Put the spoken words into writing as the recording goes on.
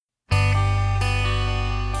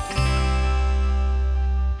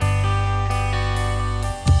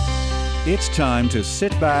It's time to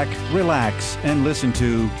sit back, relax, and listen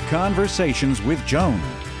to Conversations with Joan.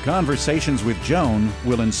 Conversations with Joan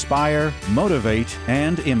will inspire, motivate,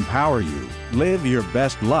 and empower you. Live your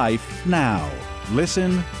best life now.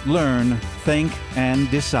 Listen, learn, think, and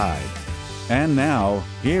decide. And now,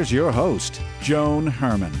 here's your host, Joan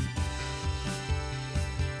Herman.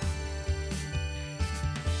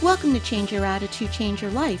 Welcome to Change Your Attitude, Change Your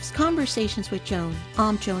Life's Conversations with Joan.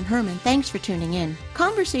 I'm Joan Herman. Thanks for tuning in.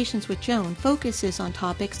 Conversations with Joan focuses on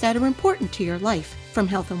topics that are important to your life, from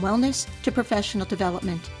health and wellness to professional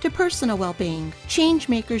development to personal well-being. Change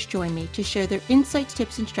makers join me to share their insights,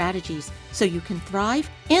 tips, and strategies so you can thrive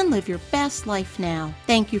and live your best life now.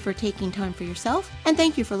 Thank you for taking time for yourself, and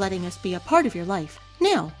thank you for letting us be a part of your life.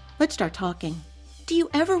 Now, let's start talking. Do you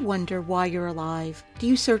ever wonder why you're alive? Do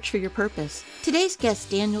you search for your purpose? Today's guest,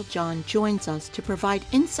 Daniel John, joins us to provide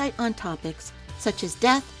insight on topics such as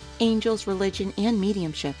death, angels, religion, and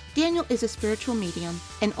mediumship. Daniel is a spiritual medium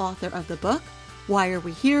and author of the book, Why Are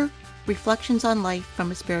We Here? Reflections on Life from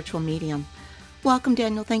a Spiritual Medium. Welcome,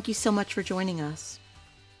 Daniel. Thank you so much for joining us.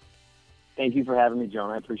 Thank you for having me,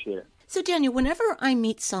 Joan. I appreciate it. So, Daniel, whenever I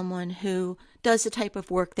meet someone who does the type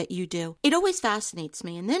of work that you do, it always fascinates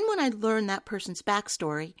me. And then when I learn that person's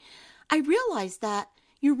backstory, I realize that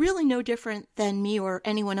you're really no different than me or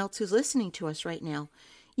anyone else who's listening to us right now.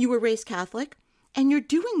 You were raised Catholic, and you're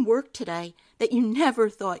doing work today that you never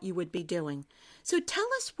thought you would be doing. So tell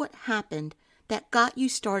us what happened that got you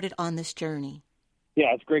started on this journey.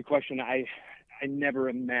 Yeah, it's a great question. I never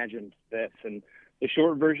imagined this. And the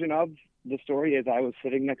short version of the story is I was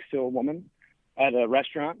sitting next to a woman at a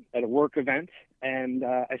restaurant, at a work event, and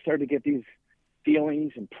I started to get these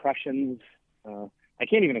feelings, impressions. I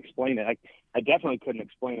can't even explain it. I definitely couldn't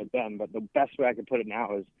explain it then, but the best way I could put it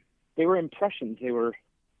now is they were impressions. They were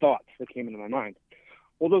thoughts that came into my mind.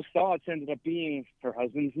 Well, those thoughts ended up being her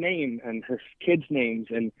husband's name and her kids' names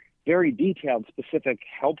and very detailed, specific,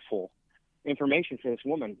 helpful information for this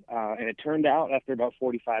woman. And it turned out after about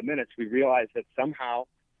 45 minutes, we realized that somehow,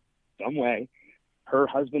 some way, her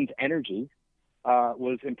husband's energy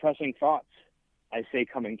was impressing thoughts, I say,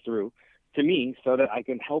 coming through to me so that I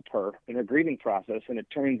can help her in her grieving process. And it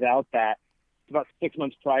turns out that about 6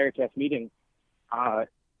 months prior to us meeting,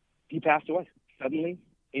 he passed away suddenly,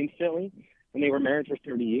 instantly, and they were married for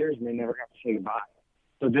 30 years and they never got to say goodbye.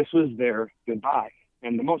 So this was their goodbye.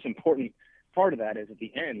 And the most important part of that is at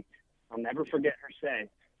the end, I'll never forget her saying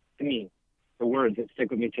to me the words that stick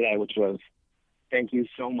with me today, which was, "Thank you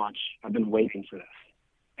so much. I've been waiting for this."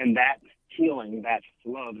 And that healing, that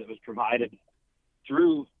love that was provided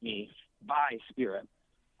through me by Spirit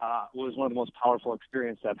was one of the most powerful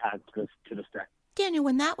experiences I've had to this day. Daniel,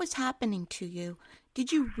 when that was happening to you,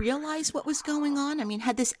 did you realize what was going on? I mean,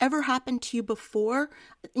 had this ever happened to you before?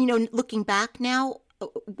 You know, looking back now,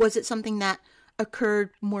 was it something that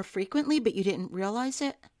occurred more frequently, but you didn't realize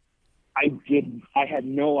it? I had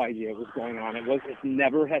no idea what was going on. It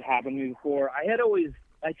never had happened to me before.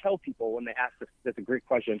 I tell people when they ask this, that's a great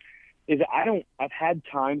question, is I've had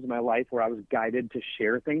times in my life where I was guided to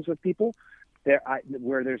share things with people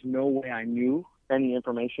where there's no way I knew any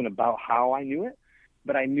information about how I knew it,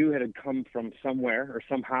 but I knew it had come from somewhere or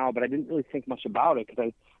somehow, but I didn't really think much about it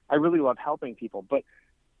because I really love helping people. But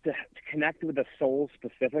to connect with the soul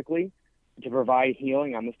specifically, to provide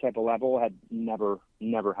healing on this type of level had never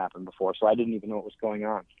happened before. So I didn't even know what was going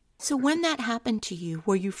on. So when that happened to you,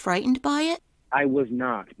 were you frightened by it? I was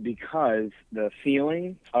not, because the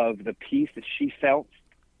feeling of the peace that she felt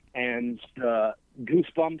and the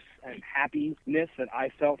goosebumps and happiness that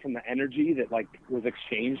I felt from the energy that was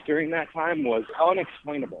exchanged during that time was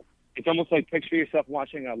unexplainable. It's almost like picture yourself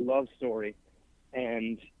watching a love story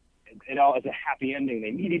and it all is a happy ending.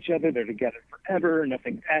 They meet each other, they're together forever,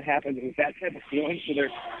 nothing bad happens. It was that type of feeling. So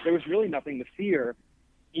there was really nothing to fear,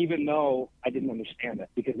 even though I didn't understand it,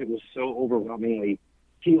 because it was so overwhelmingly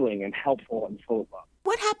healing and helpful and full of love.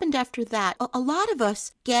 What happened after that? A lot of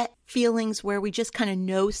us get feelings where we just kind of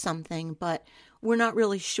know something, but we're not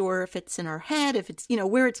really sure if it's in our head, if it's,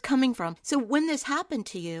 where it's coming from. So when this happened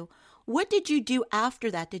to you, what did you do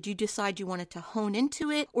after that? Did you decide you wanted to hone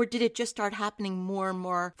into it, or did it just start happening more and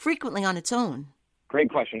more frequently on its own?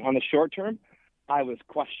 Great question. On the short term, I was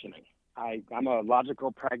questioning. I'm a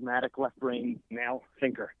logical, pragmatic, left-brain male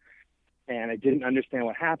thinker, and I didn't understand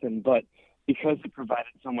what happened, but because it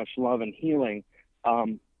provided so much love and healing,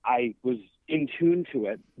 I was in tune to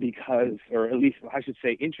it because, or at least I should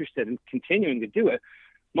say interested in continuing to do it,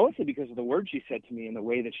 mostly because of the words she said to me and the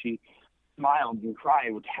way that she smiled and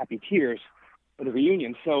cried with happy tears for the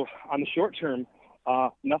reunion. So on the short term,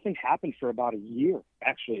 nothing happened for about a year,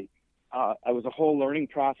 actually. It was a whole learning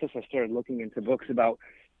process. I started looking into books about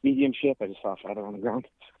mediumship. I just saw a feather on the ground.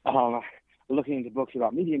 Looking into books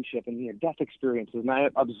about mediumship and near-death experiences, and I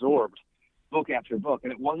absorbed book after book.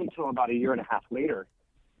 And it wasn't until about a year and a half later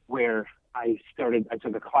where I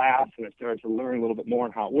took a class and I started to learn a little bit more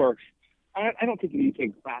on how it works. I don't think you need to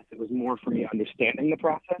take a class. It was more for me understanding the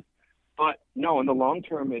process. But no, in the long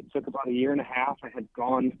term, it took about a year and a half. I had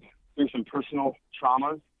gone through some personal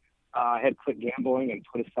traumas. I had quit gambling and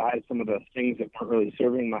put aside some of the things that weren't really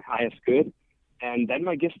serving my highest good. And then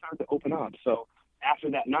my gifts started to open up. So after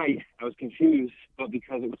that night, I was confused, but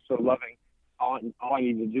because it was so loving, all I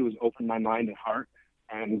needed to do was open my mind and heart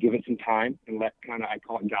and give it some time and I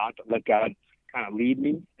call it God, but let God kind of lead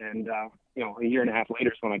me. And, a year and a half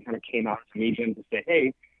later is when I kind of came out as a medium to say,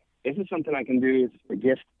 hey, this is something I can do. It's a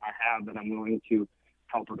gift I have that I'm willing to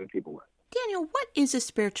help other people with. Daniel, what is a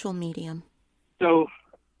spiritual medium? So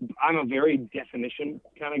I'm a very definition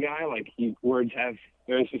kind of guy. Like words have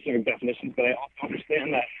very specific definitions, but I also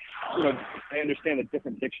understand that, I understand that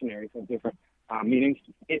different dictionaries have different meanings.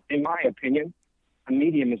 In my opinion, a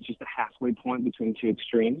medium is just a halfway point between two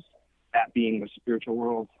extremes, that being the spiritual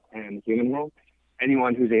world and the human world.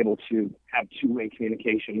 Anyone who's able to have two-way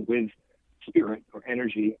communication with spirit or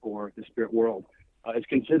energy or the spirit world is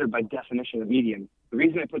considered by definition a medium. The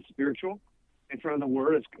reason I put spiritual in front of the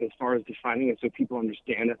word is as far as defining it so people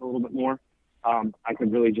understand it a little bit more. I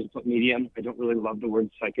could really just put medium. I don't really love the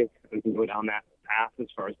word psychic. We can go down that path as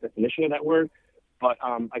far as definition of that word. But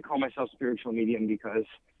I call myself spiritual medium because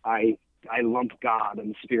I lump God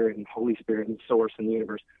and Spirit and Holy Spirit and Source and the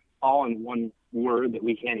universe all in one word that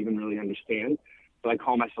we can't even really understand. But I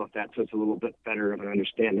call myself that so it's a little bit better of an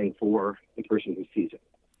understanding for the person who sees it.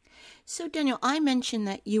 So, Daniel, I mentioned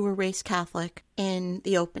that you were raised Catholic in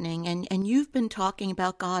the opening, and you've been talking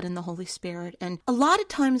about God and the Holy Spirit. And a lot of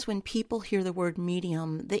times when people hear the word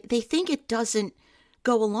medium, they think it doesn't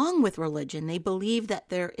go along with religion. They believe that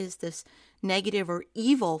there is this negative or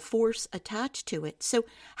evil force attached to it. So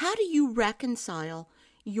how do you reconcile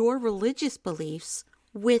your religious beliefs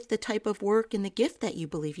with the type of work and the gift that you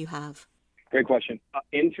believe you have? Great question.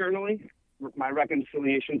 Internally, my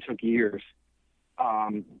reconciliation took years.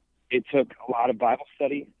 It took a lot of Bible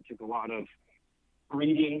study. It took a lot of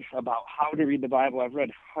reading about how to read the Bible. I've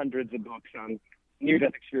read hundreds of books on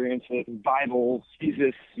near-death experiences, Bible,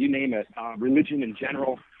 Jesus, you name it, religion in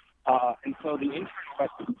general. And so the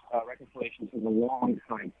internal reconciliation took a long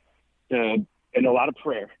time and a lot of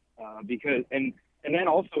prayer and then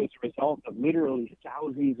also as a result of literally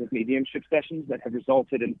thousands of mediumship sessions that have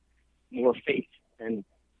resulted in more faith and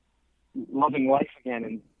loving life again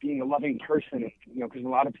and being a loving person. And, because a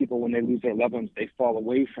lot of people, when they lose their loved ones, they fall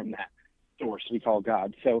away from that source we call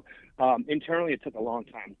God. So internally, it took a long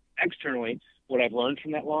time. Externally, what I've learned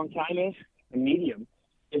from that long time is a medium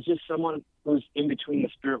is just someone who's in between the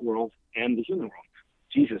spirit world and the human world.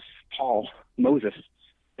 Jesus, Paul, Moses,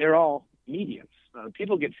 they're all mediums.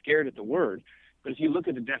 People get scared at the word, but if you look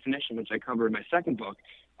at the definition, which I cover in my second book,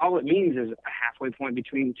 all it means is a halfway point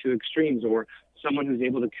between two extremes or someone who's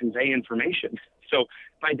able to convey information. So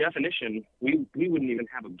by definition, we wouldn't even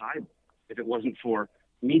have a Bible if it wasn't for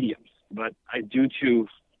mediums. But due to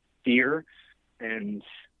fear and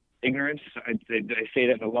ignorance, I say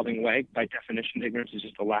that in a loving way. By definition, ignorance is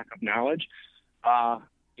just a lack of knowledge.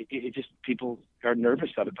 It just, people are nervous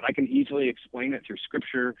of it. But I can easily explain it through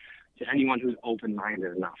Scripture to anyone who's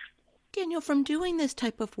open-minded enough. Daniel, from doing this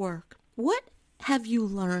type of work, what have you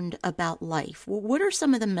learned about life? What are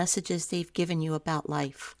some of the messages they've given you about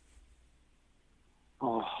life?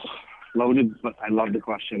 Oh, loaded, but I love the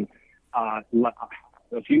question.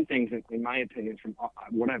 A few things, in my opinion, from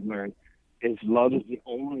what I've learned, is love is the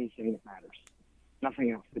only thing that matters.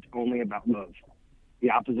 Nothing else. It's only about love. The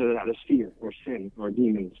opposite of that is fear or sin or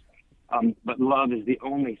demons. But love is the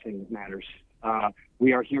only thing that matters.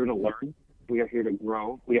 We are here to learn. We are here to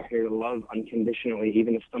grow. We are here to love unconditionally,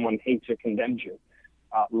 even if someone hates or condemns you.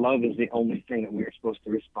 Love is the only thing that we are supposed to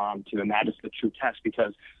respond to, and that is the true test,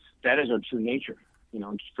 because that is our true nature.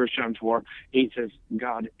 1 John 4:8 says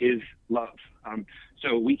God is love.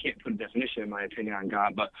 So we can't put a definition, in my opinion, on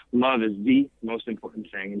God, but love is the most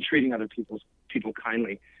important thing, and treating other people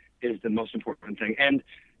kindly is the most important thing. And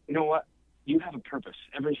you know what? You have a purpose.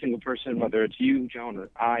 Every single person, whether it's you, Joan, or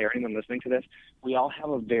I, or anyone listening to this, we all have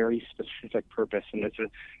a very specific purpose. And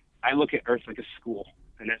I look at Earth like a school,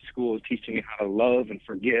 and that school is teaching me how to love and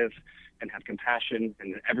forgive and have compassion,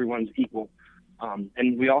 and that everyone's equal.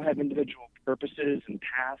 And we all have individual purposes and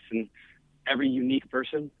paths, and every unique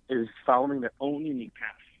person is following their own unique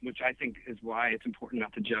path, which I think is why it's important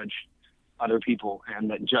not to judge other people, and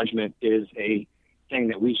that judgment is a thing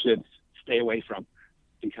that we should stay away from,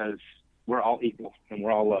 because we're all equal and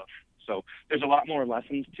we're all love. So there's a lot more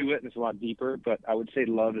lessons to it, and it's a lot deeper, but I would say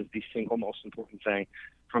love is the single most important thing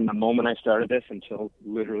from the moment I started this until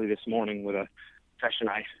literally this morning with a session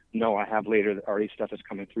I know I have later that already stuff is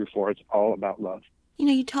coming through for. It's all about love. You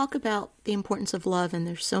know, you talk about the importance of love, and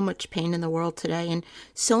there's so much pain in the world today, and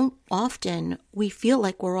so often we feel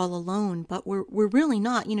like we're all alone, but we're really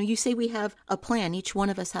not. You know, you say we have a plan. Each one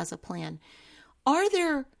of us has a plan. Are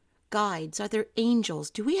there guides? Are there angels?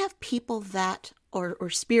 Do we have people that, or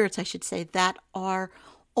spirits, I should say, that are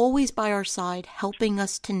always by our side helping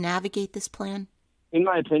us to navigate this plan? In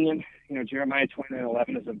my opinion, you know, Jeremiah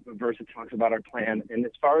 29:11 is a verse that talks about our plan. And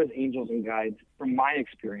as far as angels and guides, from my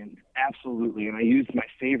experience, absolutely. And I used my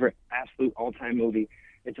favorite, absolute all-time movie,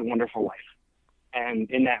 It's a Wonderful Life. And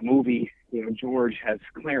in that movie, you know, George has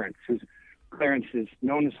Clarence, Clarence is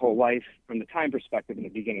known his whole life from the time perspective in the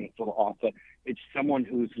beginning. It's a little off, but it's someone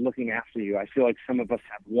who's looking after you. I feel like some of us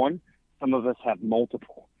have one, some of us have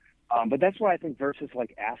multiple. But that's why I think verses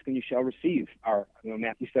like ask and you shall receive are, you know,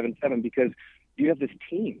 Matthew 7:7, because you have this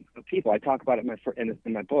team of people. I talk about it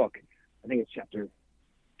in my book. I think it's chapter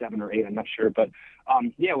 7 or 8. I'm not sure. But,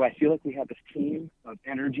 well, I feel like we have this team of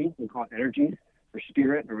energy. We call it energy or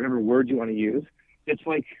spirit or whatever word you want to use. It's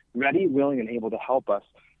like ready, willing, and able to help us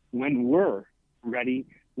when we're ready,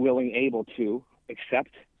 willing, able to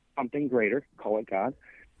accept something greater, call it God,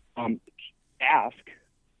 ask,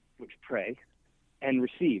 which pray, and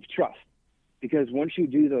receive, trust. Because once you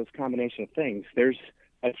do those combination of things, there's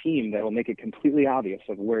a team that will make it completely obvious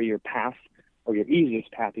of where your path or your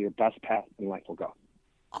easiest path or your best path in life will go.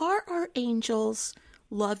 Are our angels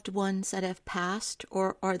loved ones that have passed,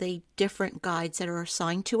 or are they different guides that are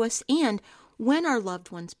assigned to us? And when our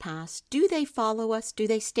loved ones pass, do they follow us? Do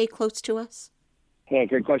they stay close to us? Yeah,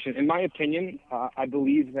 great question. In my opinion, I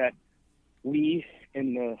believe that we,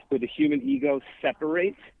 with the human ego,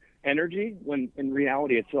 separate energy when in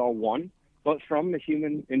reality it's all one. But from the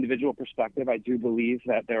human individual perspective, I do believe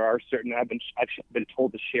that there are certain, I've been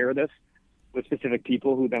told to share this with specific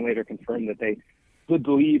people who then later confirm that they would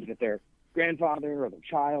believe that their grandfather or their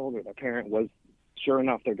child or their parent was sure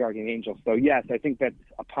enough their guardian angel. So yes, I think that's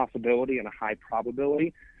a possibility and a high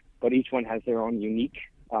probability, but each one has their own unique,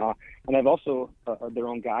 and I've also their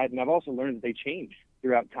own guide. And I've also learned that they change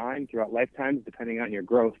throughout time, throughout lifetimes, depending on your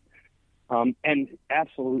growth. And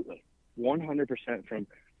absolutely, 100% from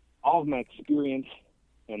all of my experience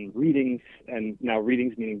and readings, and now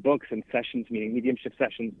readings meaning books and sessions meaning mediumship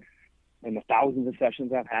sessions, and the thousands of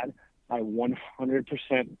sessions I've had, I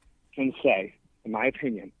 100% can say, in my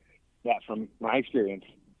opinion, that from my experience,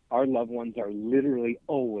 our loved ones are literally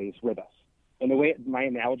always with us. And the way my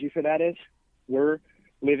analogy for that is, we're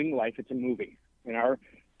living life, it's a movie, and our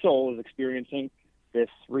soul is experiencing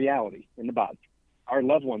this reality in the body. Our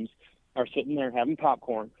loved ones are sitting there having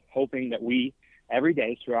popcorn, hoping that we, every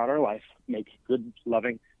day throughout our life, make good,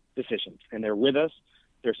 loving decisions. And they're with us,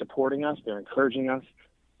 they're supporting us, they're encouraging us,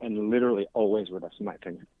 and literally always with us, in my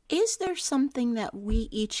opinion. Is there something that we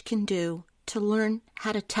each can do to learn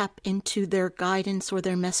how to tap into their guidance or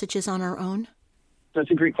their messages on our own?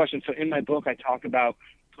 That's a great question. So in my book, I talk about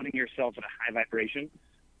putting yourself at a high vibration,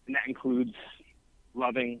 and that includes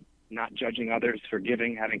loving, not judging others,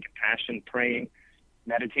 forgiving, having compassion, praying,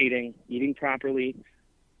 meditating, eating properly,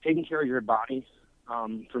 taking care of your body.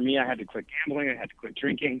 For me, I had to quit gambling. I had to quit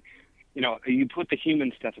drinking. You know, you put the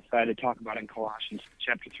human stuff aside. I talk about it in Colossians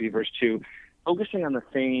chapter 3, verse 2, focusing on the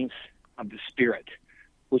things of the spirit,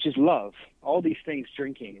 which is love. All these things,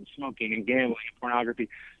 drinking and smoking and gambling and pornography,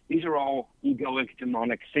 these are all egoic,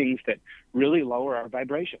 demonic things that really lower our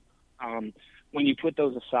vibration. When you put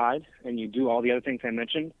those aside and you do all the other things I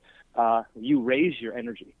mentioned, you raise your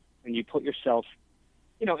energy and you put yourself,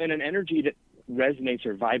 you know, in an energy that resonates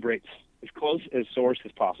or vibrates as close as source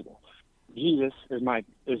as possible. Jesus is my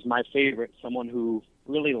favorite, someone who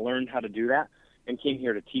really learned how to do that and came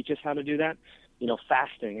here to teach us how to do that, you know,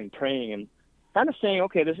 fasting and praying and kind of saying,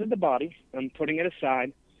 okay, this is the body, I'm putting it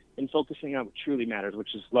aside and focusing on what truly matters,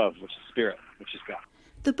 which is love, which is spirit, which is God.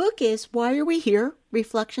 The book is Why Are We Here?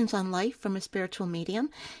 Reflections on Life from a Spiritual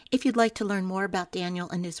Medium. If you'd like to learn more about Daniel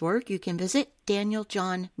and his work, you can visit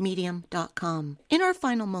danieljohnmedium.com. In our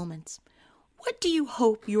final moments, what do you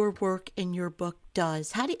hope your work and your book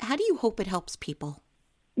does? How do you hope it helps people?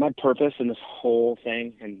 My purpose in this whole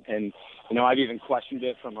thing, and you know, I've even questioned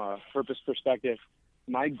it from a purpose perspective.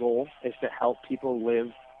 My goal is to help people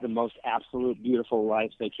live the most absolute, beautiful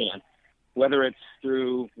life they can, whether it's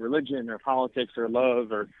through religion or politics or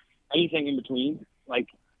love or anything in between, like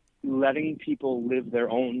letting people live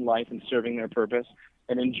their own life and serving their purpose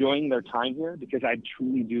and enjoying their time here, because I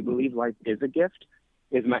truly do believe life is a gift,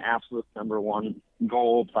 is my absolute number one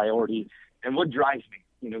goal, priority, and what drives me.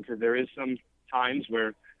 because there is some times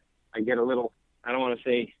where I get a little, I don't want to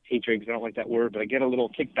say hatred because I don't like that word, but I get a little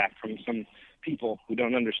kickback from some people who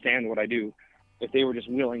don't understand what I do. If they were just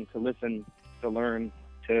willing to listen, to learn,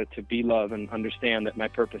 to be love and understand that my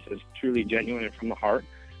purpose is truly genuine and from the heart,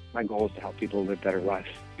 my goal is to help people live better lives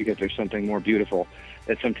because there's something more beautiful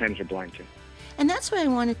that sometimes we're blind to. And that's why I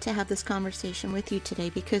wanted to have this conversation with you today,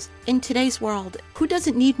 because in today's world, who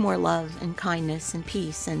doesn't need more love and kindness and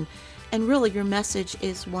peace? And really your message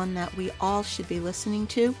is one that we all should be listening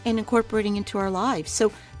to and incorporating into our lives.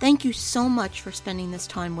 So thank you so much for spending this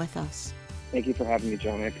time with us. Thank you for having me,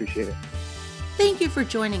 Joan. I appreciate it. Thank you for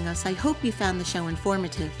joining us. I hope you found the show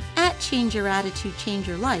informative. At Change Your Attitude, Change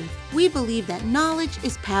Your Life, we believe that knowledge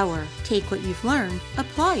is power. Take what you've learned,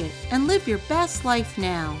 apply it, and live your best life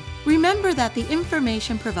now. Remember that the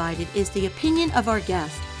information provided is the opinion of our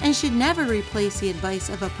guest and should never replace the advice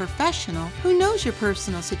of a professional who knows your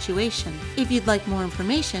personal situation. If you'd like more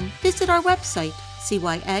information, visit our website,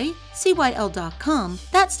 CYACYL.com.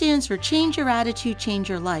 That stands for Change Your Attitude, Change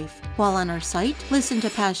Your Life. While on our site, listen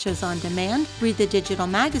to past shows on demand, read the digital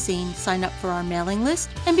magazine, sign up for our mailing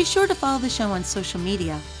list, and be sure to follow the show on social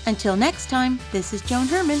media. Until next time, this is Joan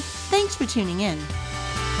Herman. Thanks for tuning in.